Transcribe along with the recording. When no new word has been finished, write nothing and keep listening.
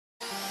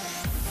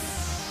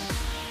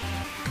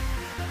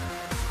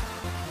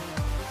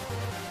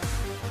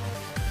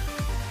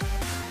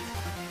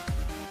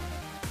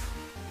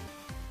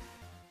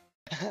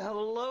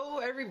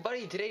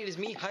everybody, today it is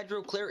me,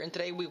 HydroClear, and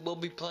today we will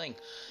be playing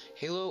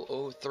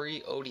Halo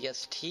 03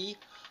 ODST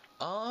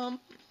Firefight.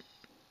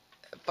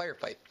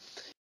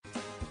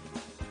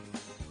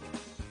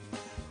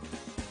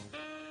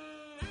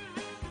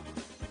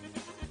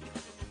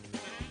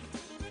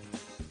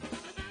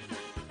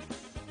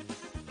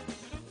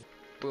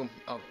 Boom.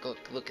 Oh,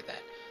 look at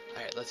that.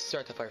 Alright, let's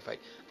start the firefight.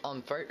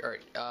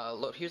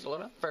 Here's the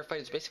loadout.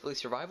 Firefight is basically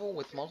survival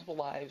with multiple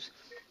lives,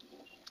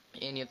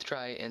 and you have to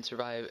try and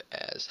survive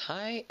as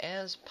high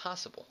as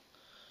possible.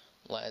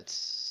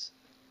 Let's...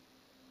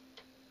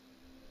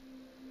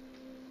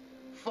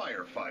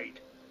 Firefight.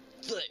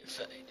 Alright,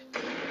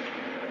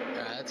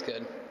 that's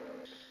good.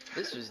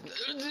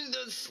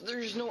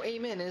 There's no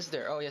aim in, is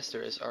there? Oh, yes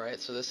there is.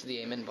 Alright, so this is the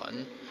aim in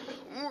button.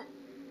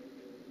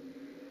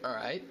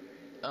 Alright.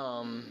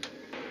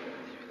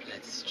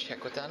 Let's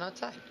check what's on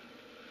outside.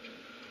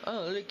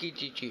 Oh, look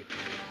at you.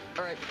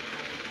 Alright.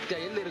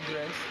 Die, little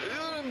grunts.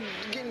 I'm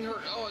getting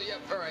hurt. Oh, yep.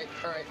 Alright.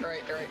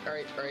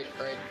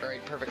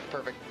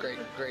 Perfect. Great.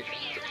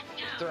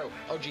 Throw.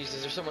 Oh,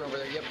 Jesus, there's someone over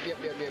there. Yep.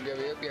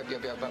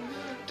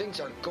 Things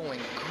are going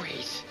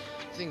great.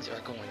 Things are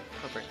going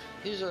perfect.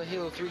 These are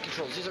Halo 3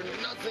 controls. These are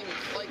nothing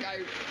like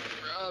I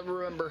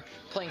remember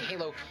playing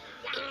Halo.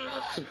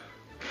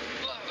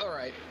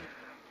 Alright.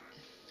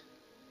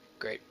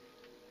 Great.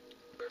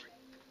 Perfect.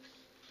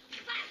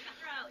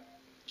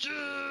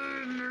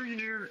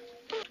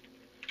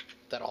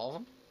 That all of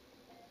them?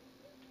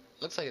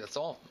 Looks like that's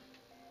all of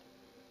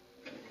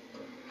them.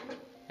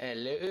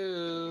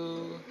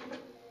 Hello,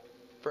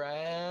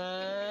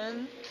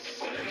 friends.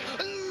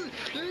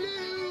 No.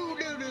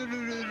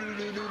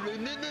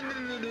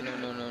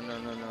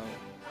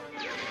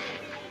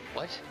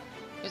 What?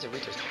 There's a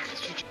retard.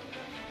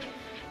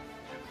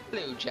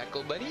 Hello,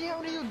 Jackal buddy. How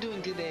are you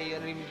doing today?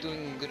 I'm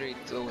doing great.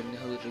 Oh, and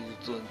how are you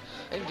doing?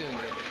 I'm doing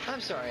good.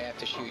 I'm sorry I have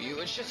to shoot you.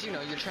 It's just,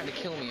 you're trying to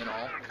kill me and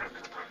all.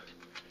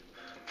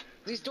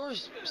 These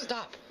doors,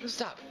 stop,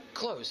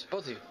 close,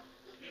 both of you.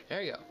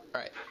 There you go.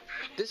 Alright.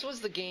 This was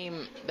the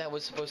game that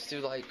was supposed to,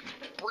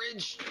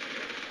 bridge.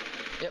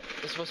 Yep,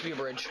 it's supposed to be a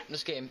bridge.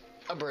 This game,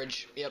 a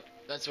bridge. Yep,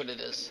 that's what it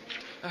is.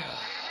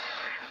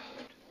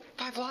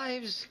 5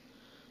 lives.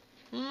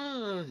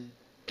 To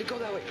go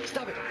that way.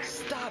 Stop it.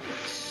 Stop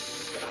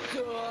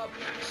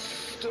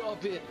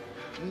it.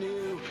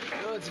 No,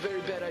 it's a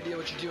very bad idea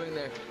what you're doing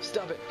there.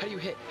 Stop it. How do you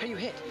hit?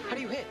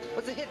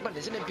 What's the hit button?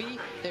 Isn't it B?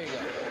 There you go.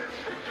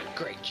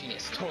 Great,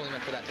 genius. Totally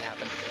meant for that to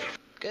happen.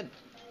 Good.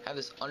 Have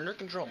this under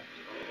control.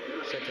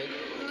 Should I take?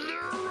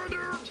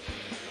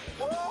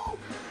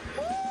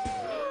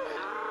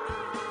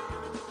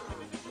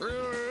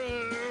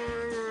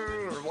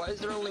 Why is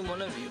there only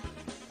one of you?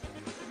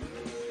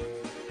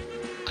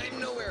 I'm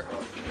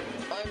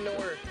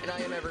nowhere, and I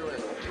am everywhere.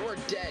 You are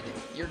dead.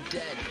 You're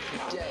dead.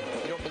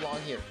 You don't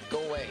belong here. Go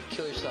away.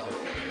 Kill yourself.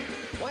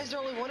 Why is there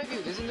only one of you?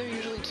 Isn't there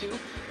usually two?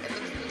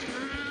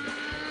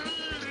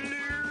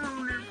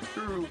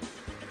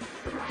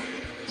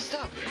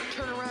 Stop!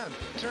 Turn around!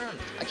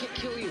 I can't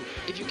kill you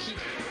if you keep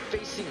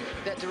facing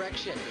that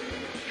direction.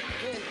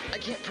 And I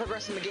can't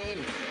progress in the game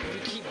if you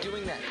keep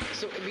doing that.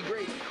 So it'd be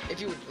great if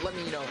you would let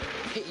me,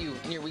 hit you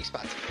in your weak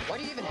spots. Why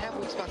do you even have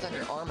weak spots on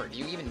your armor? Do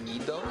you even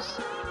need those?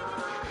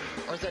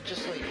 Or is that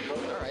just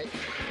alright.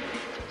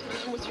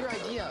 What's your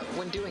idea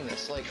when doing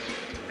this?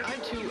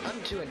 I'm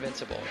too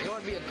invincible. You know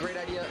what would be a great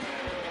idea?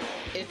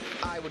 If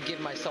I would give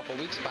myself a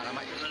weak spot on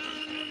my...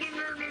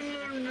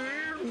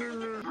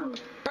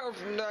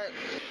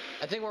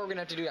 I think what we're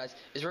gonna have to do, guys,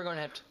 is we're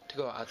gonna have to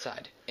go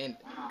outside. And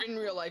in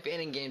real life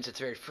and in games, it's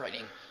very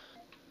frightening.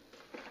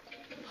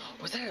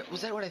 Was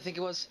that what I think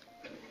it was?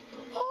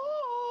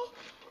 Oh!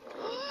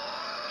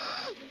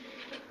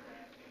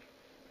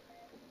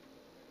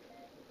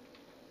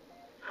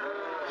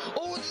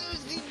 Oh,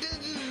 there's the...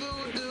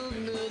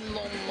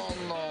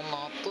 No,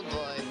 not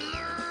today.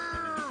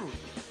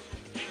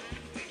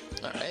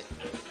 Alright.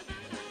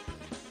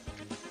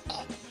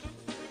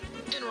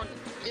 And run.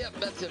 Yep,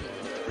 that's him.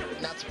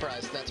 Not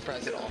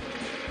surprised at all.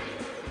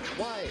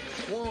 Why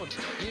won't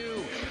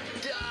you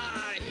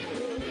die?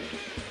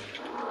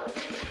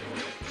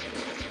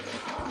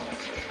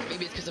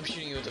 Maybe it's because I'm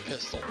shooting you with a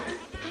pistol.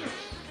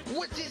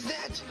 What is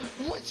that?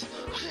 What?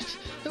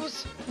 It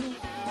was...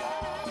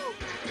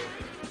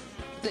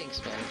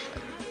 Thanks, man.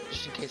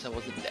 Just in case I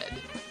wasn't dead.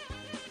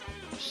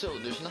 So,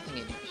 there's nothing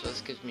in here, so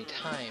this gives me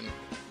time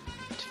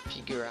to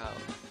figure out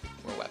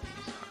where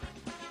weapons are.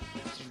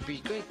 So it'd be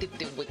great to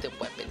do with the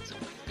weapons.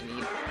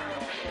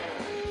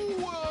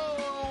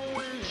 Whoa!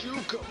 Where'd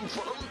you come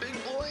from, big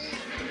boy?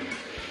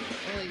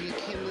 Well, you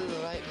came to the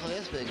right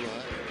place, big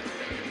boy.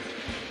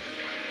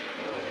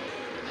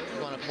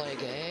 You wanna play a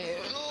game?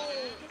 Oh!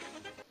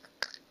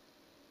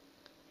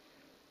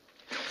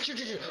 Shoot.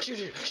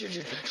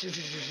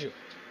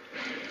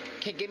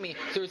 Can't get me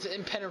through its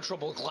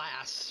impenetrable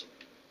glass.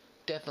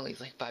 Definitely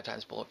 5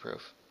 times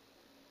bulletproof.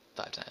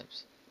 5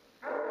 times.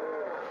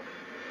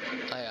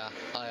 I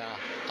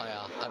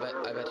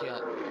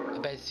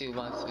bet she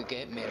wants to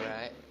get me,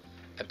 right?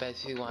 I bet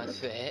she wants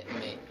to hit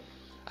me.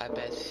 I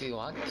bet she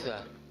wants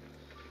to.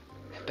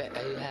 But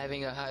are you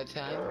having a hard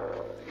time?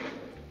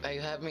 Are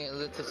you having a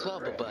little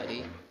trouble,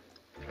 buddy?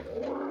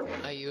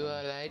 Are you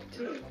alright?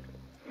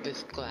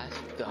 This glass,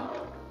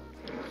 though.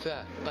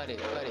 Buddy,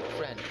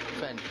 friend,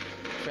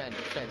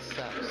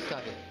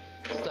 stop it.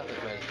 Stop it,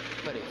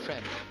 buddy,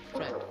 friend.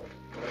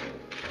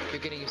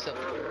 You're getting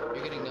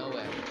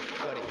nowhere.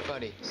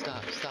 Buddy,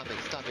 stop it,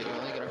 you're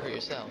only gonna hurt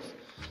yourself.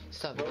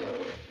 Stop it,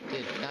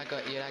 dude,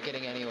 you're not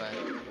getting anywhere.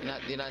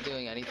 You're not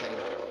doing anything.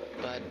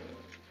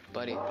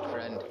 Buddy,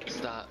 friend,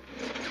 stop,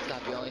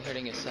 you're only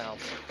hurting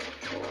yourself.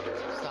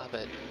 Stop,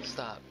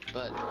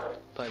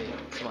 buddy,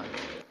 come on.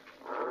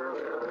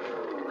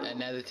 And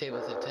now the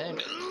tables have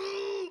turned.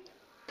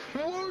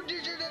 Whoa,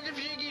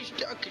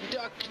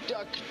 duck.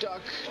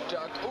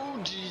 Oh,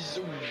 jeez,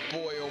 oh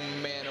boy, oh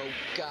man, oh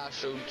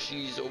gosh, oh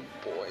jeez, oh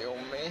boy, oh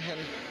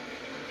man.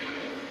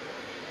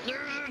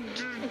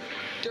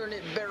 Darn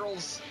it,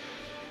 barrels.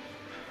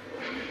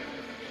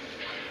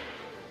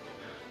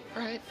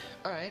 Alright.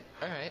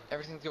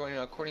 Everything's going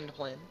according to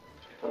plan.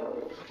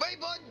 Wait,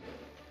 bud!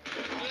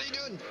 What are you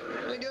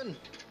doing?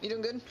 You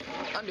doing good?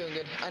 I'm doing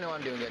good. I know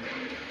I'm doing good.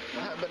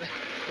 But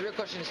the real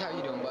question is, how are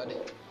you doing, bud?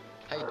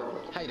 How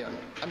you doing?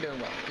 I'm doing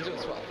well. I'm doing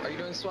swell. Are you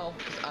doing swell?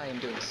 Because I am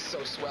doing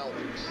so swell.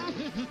 It'd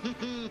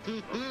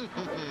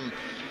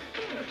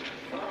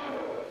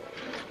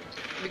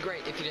be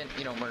great if you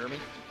didn't, murder me.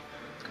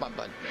 Come on,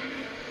 bud.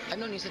 I've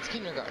known you since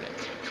kindergarten.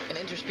 And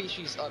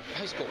interspecies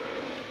high school.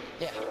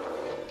 Yeah.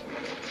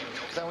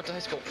 Because I went to high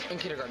school in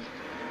kindergarten.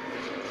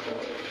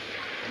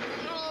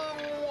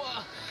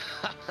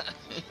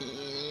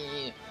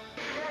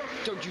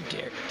 Don't you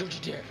dare.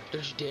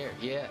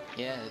 Yeah,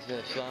 that's what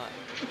I thought.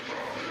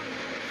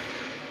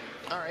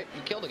 Alright,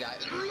 you killed a guy.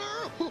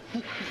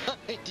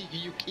 Why do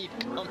you keep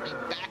coming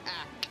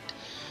back?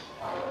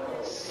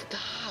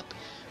 Stop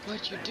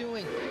what you're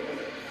doing.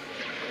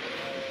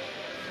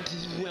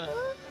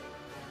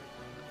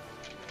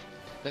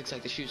 Looks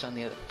like the shoe's on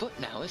the other foot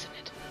now, isn't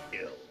it?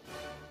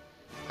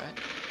 Alright.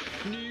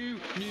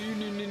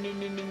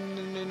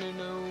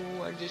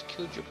 No. I just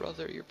killed your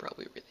brother. You're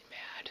probably really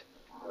mad.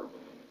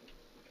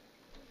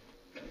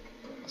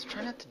 Let's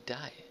try not to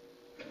die.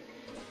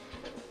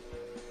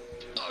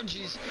 Oh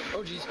jeez.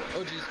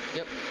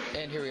 Yep.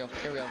 And here we go.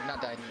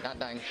 Not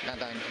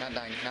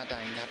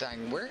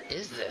dying. Where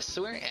is this?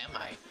 Where am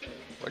I?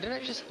 Where did I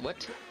just...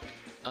 What?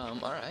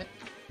 Alright.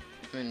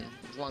 I mean,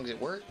 as long as it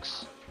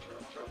works.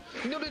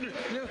 No,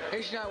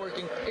 it's not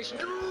working.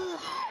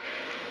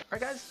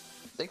 Alright guys,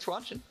 thanks for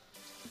watching.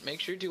 Make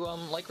sure to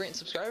like, rate, and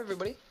subscribe,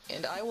 everybody.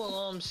 And I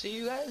will see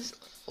you guys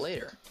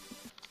later.